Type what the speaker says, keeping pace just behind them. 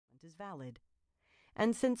was valid.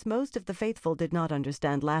 And since most of the faithful did not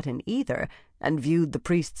understand Latin either, and viewed the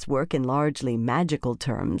priest's work in largely magical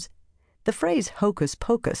terms, the phrase hocus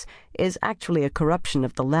pocus is actually a corruption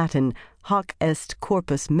of the Latin hoc est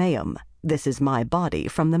corpus meum, this is my body,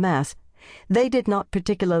 from the Mass. They did not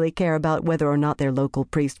particularly care about whether or not their local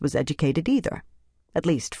priest was educated either, at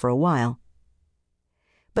least for a while.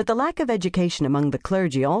 But the lack of education among the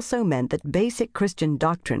clergy also meant that basic Christian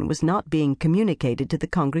doctrine was not being communicated to the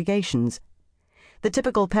congregations. The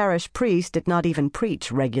typical parish priest did not even preach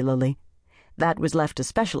regularly. That was left to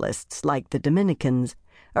specialists like the Dominicans,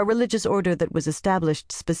 a religious order that was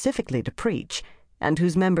established specifically to preach, and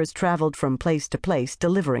whose members traveled from place to place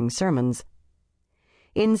delivering sermons.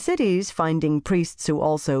 In cities, finding priests who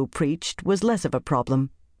also preached was less of a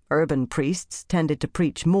problem. Urban priests tended to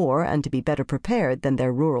preach more and to be better prepared than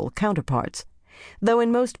their rural counterparts, though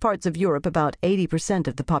in most parts of Europe about 80%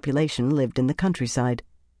 of the population lived in the countryside.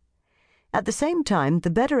 At the same time, the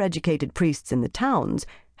better-educated priests in the towns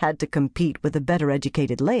had to compete with the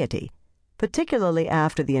better-educated laity, particularly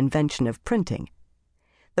after the invention of printing.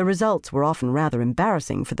 The results were often rather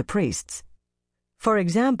embarrassing for the priests. For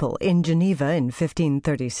example, in Geneva in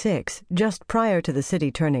 1536, just prior to the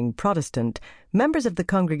city turning Protestant, members of the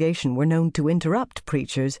congregation were known to interrupt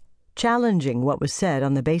preachers, challenging what was said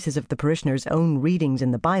on the basis of the parishioners' own readings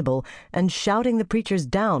in the Bible and shouting the preachers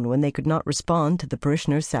down when they could not respond to the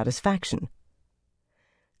parishioners' satisfaction.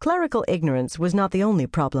 Clerical ignorance was not the only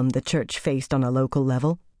problem the Church faced on a local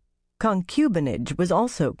level. Concubinage was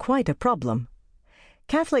also quite a problem.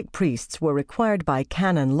 Catholic priests were required by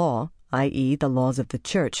canon law, i.e. the laws of the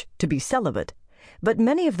Church, to be celibate, but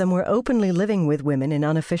many of them were openly living with women in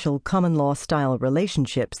unofficial common law-style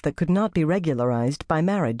relationships that could not be regularized by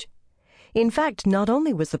marriage. In fact, not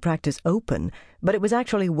only was the practice open, but it was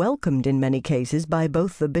actually welcomed in many cases by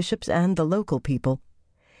both the bishops and the local people.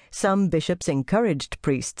 Some bishops encouraged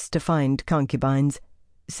priests to find concubines.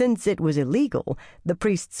 Since it was illegal, the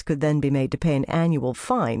priests could then be made to pay an annual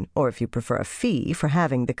fine, or if you prefer a fee, for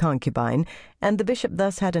having the concubine, and the bishop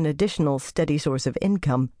thus had an additional steady source of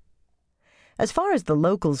income. As far as the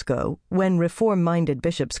locals go, when reform-minded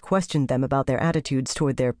bishops questioned them about their attitudes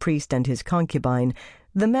toward their priest and his concubine,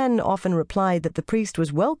 the men often replied that the priest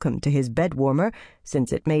was welcome to his bed-warmer,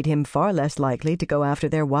 since it made him far less likely to go after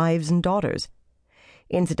their wives and daughters.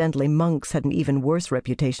 Incidentally, monks had an even worse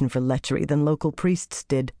reputation for lechery than local priests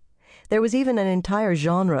did. There was even an entire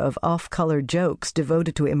genre of off-color jokes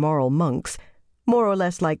devoted to immoral monks, more or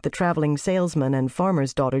less like the traveling salesman and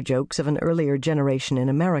farmer's daughter jokes of an earlier generation in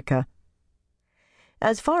America.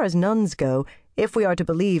 As far as nuns go, if we are to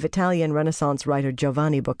believe Italian Renaissance writer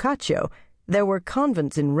Giovanni Boccaccio, there were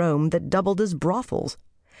convents in Rome that doubled as brothels.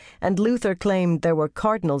 And Luther claimed there were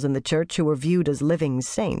cardinals in the Church who were viewed as living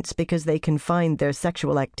saints because they confined their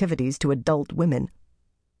sexual activities to adult women.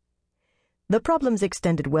 The problems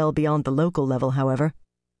extended well beyond the local level, however.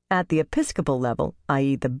 At the episcopal level,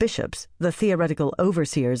 i.e. the bishops, the theoretical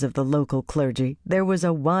overseers of the local clergy, there was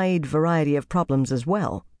a wide variety of problems as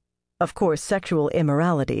well. Of course, sexual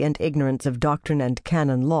immorality and ignorance of doctrine and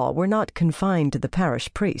canon law were not confined to the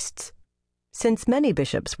parish priests. Since many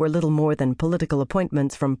bishops were little more than political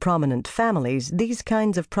appointments from prominent families, these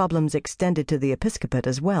kinds of problems extended to the episcopate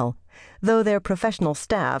as well, though their professional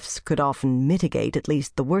staffs could often mitigate at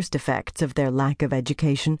least the worst effects of their lack of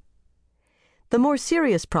education. The more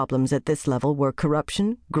serious problems at this level were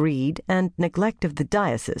corruption, greed, and neglect of the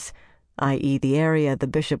diocese, i.e. the area the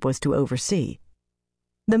bishop was to oversee.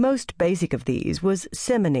 The most basic of these was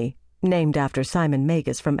simony, named after Simon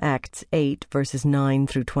Magus from Acts 8, verses 9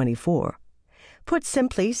 through 24. Put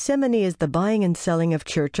simply, simony is the buying and selling of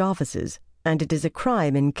church offices, and it is a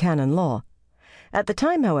crime in canon law. At the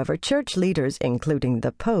time, however, church leaders, including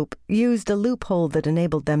the Pope, used a loophole that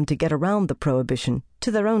enabled them to get around the prohibition,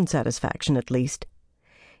 to their own satisfaction at least.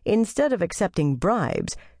 Instead of accepting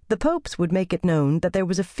bribes, the popes would make it known that there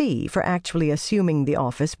was a fee for actually assuming the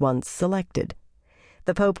office once selected.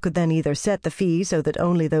 The Pope could then either set the fee so that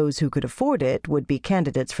only those who could afford it would be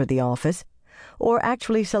candidates for the office, or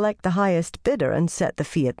actually select the highest bidder and set the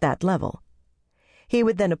fee at that level. He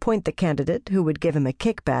would then appoint the candidate who would give him a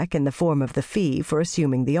kickback in the form of the fee for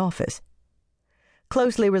assuming the office.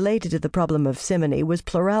 Closely related to the problem of simony was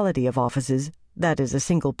plurality of offices, that is, a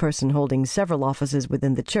single person holding several offices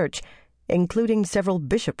within the Church, including several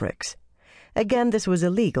bishoprics. Again, this was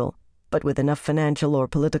illegal, but with enough financial or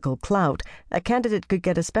political clout, a candidate could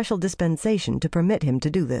get a special dispensation to permit him to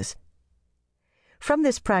do this. From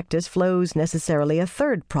this practice flows necessarily a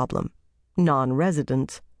third problem,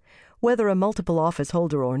 non-residence. Whether a multiple office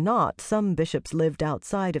holder or not, some bishops lived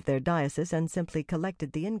outside of their diocese and simply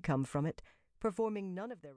collected the income from it, performing none of their